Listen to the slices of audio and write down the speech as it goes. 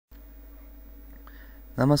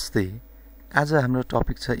नमस्ते। आज हाम्रो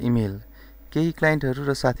टपिक छ इमेल। केही क्लाइन्टहरू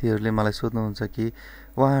र साथीहरूले मलाई सोध्नुहुन्छ कि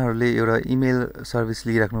उहाँहरूले एउटा इमेल सर्भिस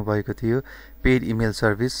लिइराख्नु भएको थियो, paid email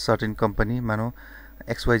service certain company मानौ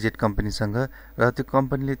XYZ कम्पनीसँग, र त्यो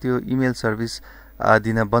कम्पनीले त्यो इमेल सर्भिस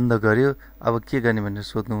दिन बन्द गर्यो। अब के गर्ने भनेर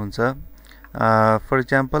सोध्नुहुन्छ। फर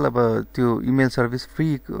इक्जाम्पल, अब त्यो इमेल सर्भिस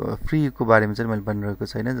फ्रीको बारेमा चाहिँ मैले भनिरहेको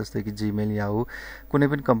छैन। जस्तै कि जीमेल, याहू, कुनै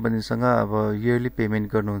पनि कम्पनीसँग अब इयरली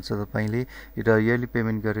पेमेन्ट गर्नुहुन्छ तपाईँले, र इयरली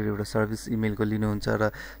पेमेन्ट गरेर एउटा सर्भिस इमेलको लिनुहुन्छ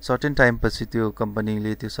र सर्टेन टाइम पछि त्यो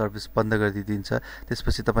कम्पनीले त्यो सर्भिस बन्द गरिदिन्छ।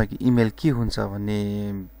 त्यसपछि तपाईँको इमेल के हुन्छ भन्ने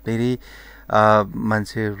धेरै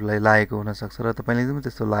मान्छेहरूलाई लागेको हुनसक्छ, र तपाईँले पनि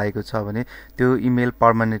त्यस्तो लागेको छ भने त्यो इमेल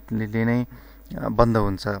पर्मानेन्टली नै बन्द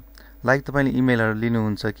हुन्छ। लाइक तपाईँले इमेलहरू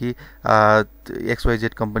लिनुहुन्छ कि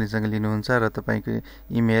XYZ कम्पनीसँग लिनुहुन्छ र तपाईँको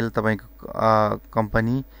इमेल तपाईँको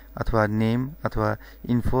कम्पनी अथवा नेम अथवा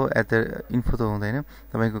इन्फो त हुँदैन,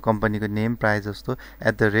 तपाईँको कम्पनीको नेम प्रायः जस्तो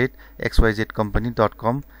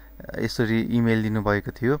 @xyzcompany.com यसरी इमेल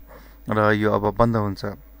लिनुभएको थियो र यो अब बन्द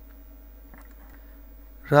हुन्छ।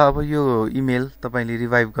 र अब यो इमेल तपाईँले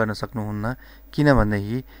रिभाइभ गर्न सक्नुहुन्न।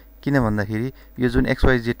 किन भन्दाखेरि यो जुन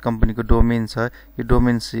XYZ कम्पनीको डोमेन छ, यो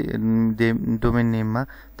डोमेन नेममा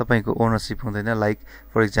तपाईँको ओनरसिप हुँदैन। लाइक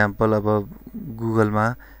फर इक्जाम्पल, अब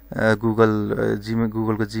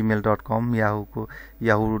गुगलको gmail.com,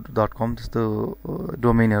 yahoo.com त्यस्तो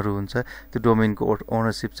डोमेनहरू हुन्छ। त्यो डोमेनको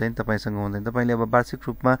ओनरसिप चाहिँ तपाईँसँग हुँदैन। तपाईँले अब वार्षिक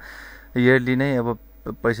रूपमा इयरली नै अब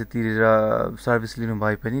पैसा तिरेर सर्भिस लिनु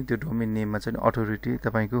भए पनि त्यो डोमेन नेममा चाहिँ अथोरिटी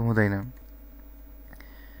तपाईँको हुँदैन।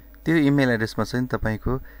 त्यो इमेल एड्रेसमा चाहिँ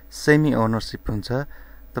तपाईँको सेमी ओनरसिप हुन्छ।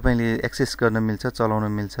 तपाईँले एक्सेस गर्न मिल्छ, चलाउन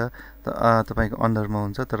मिल्छ, तपाईँको अन्डरमा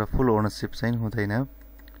हुन्छ, तर फुल ओनरसिप चाहिँ हुँदैन।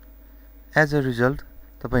 एज अ रिजल्ट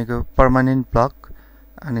तपाईँको पर्मानेन्ट ब्लक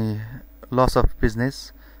अनि लस अफ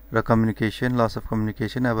बिजनेस र लस अफ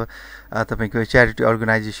कम्युनिकेसन। अब तपाईँको च्यारिटी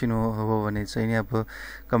अर्गनाइजेसन हो भने चाहिँ नि अब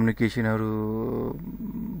कम्युनिकेसनहरू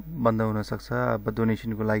बन्द हुनसक्छ, अब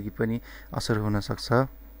डोनेसनको लागि पनि असर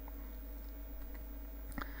हुनसक्छ।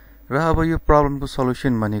 र अब यो प्रब्लमको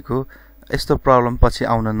सल्युसन भनेको यस्तो प्रब्लम पछि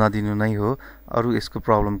आउन नदिनु नै हो। अरू यसको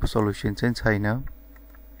प्रब्लमको सल्युसन चाहिँ छैन।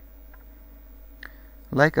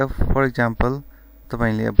 लाइक अब फर इक्जाम्पल,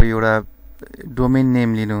 तपाईँले अब एउटा डोमेन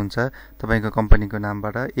नेम लिनुहुन्छ तपाईँको कम्पनीको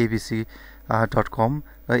नामबाट abc.com,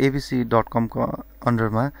 र abc.com को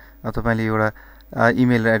अन्डरमा तपाईँले एउटा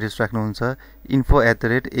इमेल एड्रेस राख्नुहुन्छ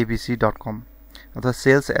info@abc.com अथवा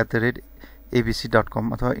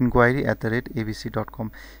sales@abc.com अथवा inquiry@abc.com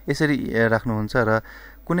यसरी राख्नुहुन्छ। र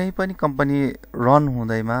कुनै पनि कम्पनी रन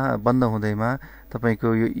हुँदैमा, बन्द हुँदैमा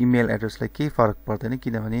तपाईँको यो इमेल एड्रेसलाई केही फरक पर्दैन,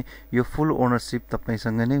 किनभने यो फुल ओनरसिप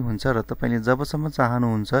तपाईँसँग नै हुन्छ र तपाईँले जबसम्म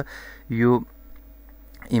चाहनुहुन्छ यो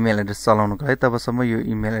इमेल एड्रेस चलाउनको लागि तबसम्म यो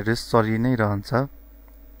इमेल एड्रेस चलि नै रहन्छ।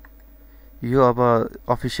 यो अब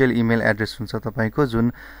अफिसियल इमेल एड्रेस हुन्छ तपाईँको,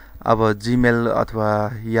 जुन अब जीमेल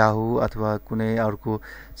अथवा याहू अथवा कुनै अर्को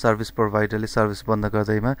सर्भिस प्रोभाइडरले सर्भिस बन्द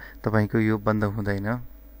गर्दैमा तपाईँको यो बन्द हुँदैन।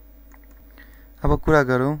 अब कुरा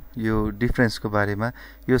गरौँ यो डिफरेन्सको बारेमा।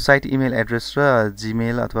 यो साइट इमेल एड्रेस र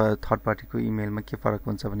जीमेल अथवा थर्ड पार्टीको इमेलमा के फरक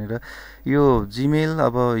हुन्छ भनेर। यो जीमेल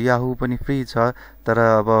अब याहू पनि फ्री छ, तर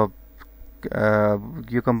अब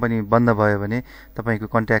यो कम्पनी बन्द भयो भने तपाईँको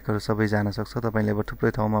कन्ट्याक्टहरू सबै जान सक्छ। तपाईँले अब थुप्रै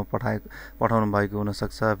ठाउँमा पठाउनु भएको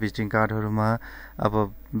हुनसक्छ, भिजिटिङ कार्डहरूमा, अब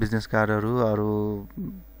बिजनेस कार्डहरू, अरू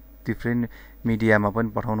डिफ्रेन्ट मिडियामा पनि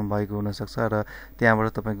पठाउनु भएको हुनसक्छ, र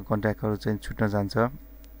त्यहाँबाट तपाईँको कन्ट्याक्टहरू चाहिँ छुट्न जान्छ।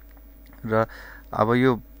 र अब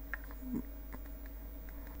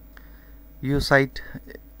यो साइट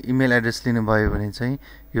इमेल एड्रेस लिनुभयो भने चाहिँ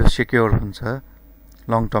यो सेक्योर हुन्छ,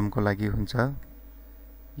 लङ टर्मको लागि हुन्छ।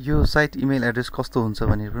 यो साइट इमेल एड्रेस कस्तो हुन्छ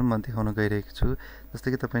भनेर पनि म देखाउन गइरहेको छु।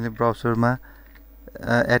 जस्तै कि तपाईँले ब्राउजरमा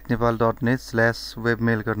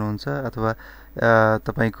 @nepal.net/webmail गर्नुहुन्छ अथवा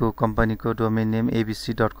तपाईँको कम्पनीको डोमेन नेम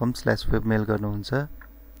abc.com/webmail गर्नुहुन्छ।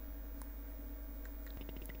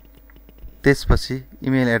 त्यसपछि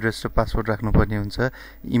इमेल एड्रेस र पासवर्ड राख्नुपर्ने हुन्छ।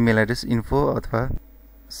 इमेल एड्रेस इन्फो अथवा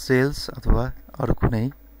सेल्स अथवा अरू कुनै।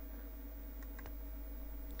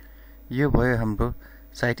 यो भयो हाम्रो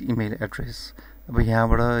साइट इमेल एड्रेस। अब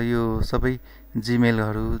यहाँबाट यो सबै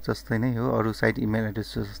जीमेलहरू जस्तै नै हो, अरू साइट इमेल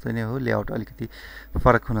एड्रेस जस्तै नै हो, लेआउट अलिकति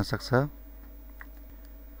फरक हुनसक्छ।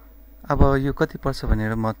 अब यो कति पर्छ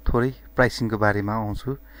भनेर म थोरै प्राइसिङको बारेमा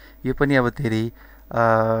आउँछु। यो पनि अब धेरै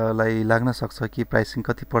लाई लाग्न सक्छ कि प्राइसिङ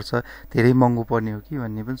कति पर्छ, धेरै महँगो पर्ने हो कि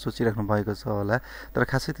भन्ने पनि सोचिराख्नु भएको छ होला, तर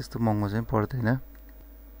खासै त्यस्तो महँगो चाहिँ पर्दैन।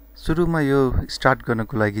 सुरुमा यो स्टार्ट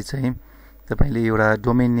गर्नको लागि चाहिँ तपाईँले एउटा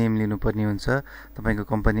डोमेन नेम लिनुपर्ने हुन्छ तपाईँको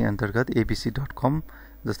कम्पनी अन्तर्गत abc.com,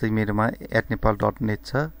 जस्तै मेरोमा @nepal.net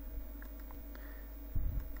छ।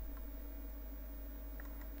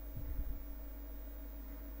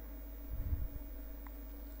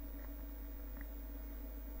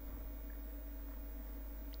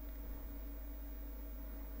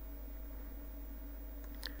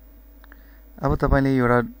 अब तपाईले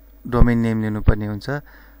एउटा डोमेन नेम लिनुपर्ने हुन्छ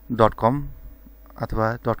 .com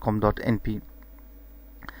अथवा .com.np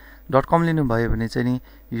 .com लिनुभयो भने चाहिँ नि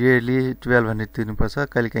इयरली 1200 तिर्नुपर्छ।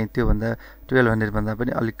 कहिलेकाहीँ त्यो भन्दा 1200 भन्दा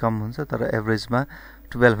पनि अलिक कम हुन्छ, तर एभरेजमा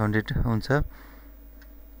 1200 हुन्छ।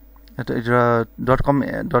 र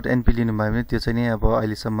 .com.np लिनुभयो भने त्यो चाहिँ नि अब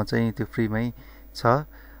अहिलेसम्म चाहिँ त्यो फ्रीमै छ,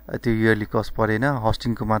 त्यो इयरली कस्ट परेन,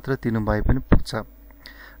 होस्टिङको मात्र तिर्नु भए पनि पुग्छ।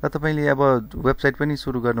 र तपाईले अब वेबसाइट पनि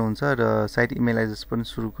सुरु गर्नुहुन्छ र साइट इमेल एड्रेस पनि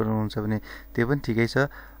सुरु गर्नुहुन्छ भने त्यो पनि ठिकै छ।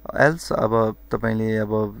 एल्स अब तपाईले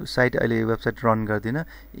अब साइट अहिले वेबसाइट रन गर्दिन,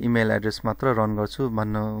 इमेल एड्रेस मात्र रन गर्छु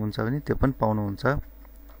भन्नुहुन्छ भने त्यो पनि पाउनुहुन्छ।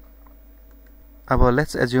 अब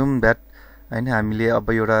लेट्स एज्युम दैट हैन हामीले अब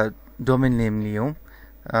एउटा डोमेन नेम लियौं,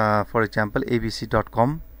 फर एक्जाम्पल abc.com।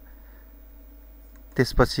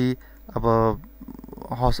 त्यसपछि अब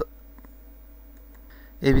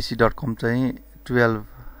abc.com चाहिँ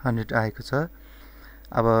 1200 आएको छ।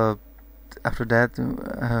 अब आफ्टर दैट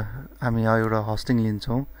हामी एउटा होस्टिङ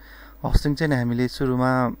लिन्छौं। होस्टिङ चाहिँ हामीले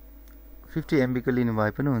सुरुमा 50 MB को लिनु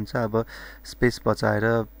भए पनि हुन्छ। अब स्पेस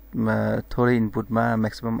बचाएर थोरै इनपुटमा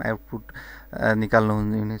म्याक्सिमम आउटपुट निकाल्नु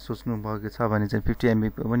हुने सोच्नु भएको छ भने चाहिँ 50 MB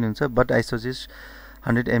पनि हुन्छ, बट आई सजेस्ट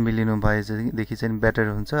 100 MB लिनु भएदेखि चाहिँ बेटर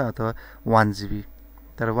हुन्छ, अथवा 1 GB।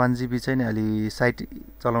 तर 1 GB चाहिँ अलि साइट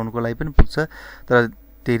चलाउनुको लागि पनि पुग्छ, तर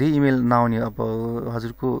धेरै इमेल नआउने, अब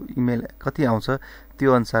हजुरको इमेल कति आउँछ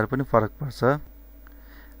त्यो अनुसार पनि फरक पर्छ।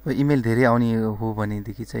 अब इमेल धेरै आउने हो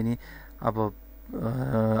भनेदेखि चाहिँ नि अब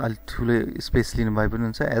अलि ठुलो स्पेस लिनु भए पनि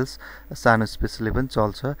हुन्छ, एल्स सानो स्पेसले पनि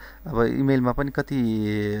चल्छ। अब इमेलमा पनि कति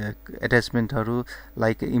एट्याचमेन्टहरु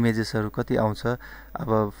लाइक इमेजेसहरु कति आउँछ।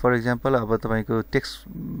 अब फर एक्जाम्पल अब तपाईको टेक्स्ट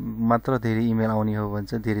मात्र धेरै इमेल आउने हो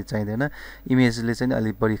भने चाहिँ धेरै चाहिँदैन, इमेजले चाहिँ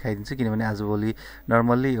अलि बढी खाइदिन्छ, किनभने आजभोलि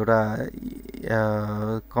नर्मल्ली एउटा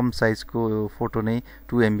कम साइजको फोटो नै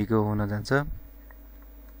 2 MB को हुन जान्छ।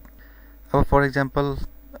 अब फर एक्जाम्पल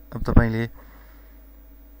अब तपाईले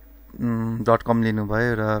 .com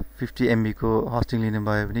लिनुभयो र 50 MB को होस्टिङ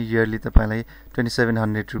लिनुभयो भने इयरली तपाईलाई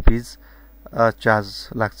 2700 रुपीस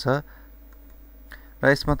चार्ज लाग्छ। र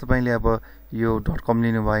यसमा तपाईले अब यो .com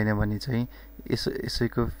लिनु भएन भने चाहिँ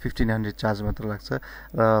यसैको 1500 चार्ज मात्र लाग्छ।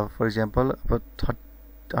 र फर एक्जाम्पल अब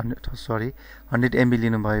 100 MB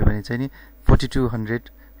लिनुभयो भने चाहिँ नि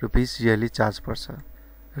 4200 रुपीस इयरली चार्ज पर्छ।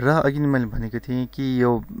 र अघि मैले भनेको थिएँ कि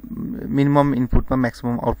यो मिनिमम इनपुटमा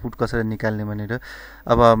म्याक्सिमम आउटपुट कसरी निकाल्ने भनेर।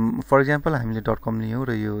 अब फर एक्जाम्पल हामीले .com लियौं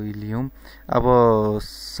र यो लियौं। अब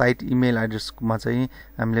साइट इमेल एड्रेसमा चाहिँ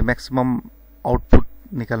हामीले म्याक्सिमम आउटपुट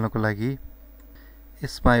निकाल्नको लागि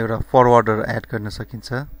यसमा एउटा फरवर्डर एड गर्न सकिन्छ,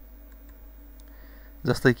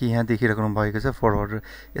 जस्तै कि यहाँ देखिराख्नु भएको छ फरवर्डर।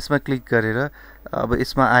 यसमा क्लिक गरेर अब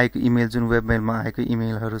यसमा आएको इमेल, जुन वेबमेलमा आएको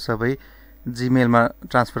इमेलहरु सबै जीमेलमा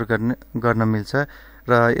ट्रान्सफर गर्न मिल्छ।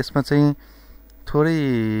 र यसमा चाहिँ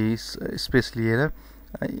थोरै स्पेस लिएर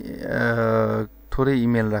थोरै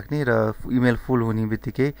इमेल राख्ने र इमेल फुल हुने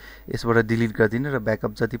बित्तिकै यसबाट डिलिट गर्दिने र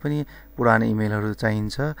ब्याकअप जति पनि पुरानो इमेलहरु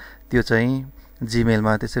चाहिन्छ त्यो चाहिँ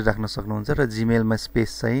जीमेलमा त्यसरी राख्न सक्नुहुन्छ। र जीमेलमा स्पेस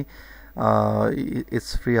चाहिँ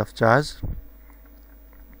इट्स फ्री अफ चार्ज।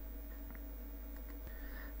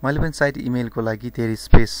 मैले पनि साइट इमेलको लागि धेरै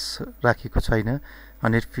स्पेस राखेको छैन,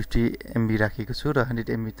 150 MB राखेको छु र 100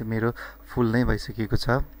 MB त मेरो फुल नै भइसकेको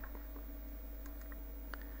छ।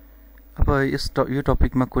 अब यो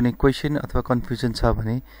टपिकमा कुनै क्वेशन अथवा कन्फ्युजन छ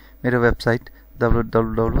भने मेरो वेबसाइट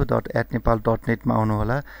www.atnepal.net मा आउनु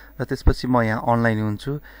होला र त्यसपछि म यहाँ अनलाइन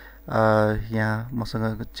हुन्छु, यहाँ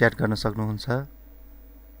मसँग च्याट गर्न सक्नुहुन्छ।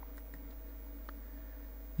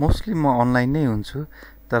 मोस्टली म अनलाइन नै हुन्छु,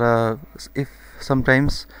 तर इफ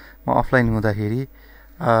समटाइम्स म अफलाइन हुँदाखेरि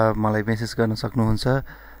मलाई मेसेज गर्न सक्नुहुन्छ,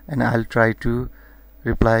 and I'll try to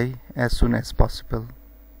reply as soon as possible.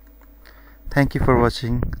 Thank you for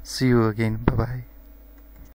watching. See you again. Bye bye.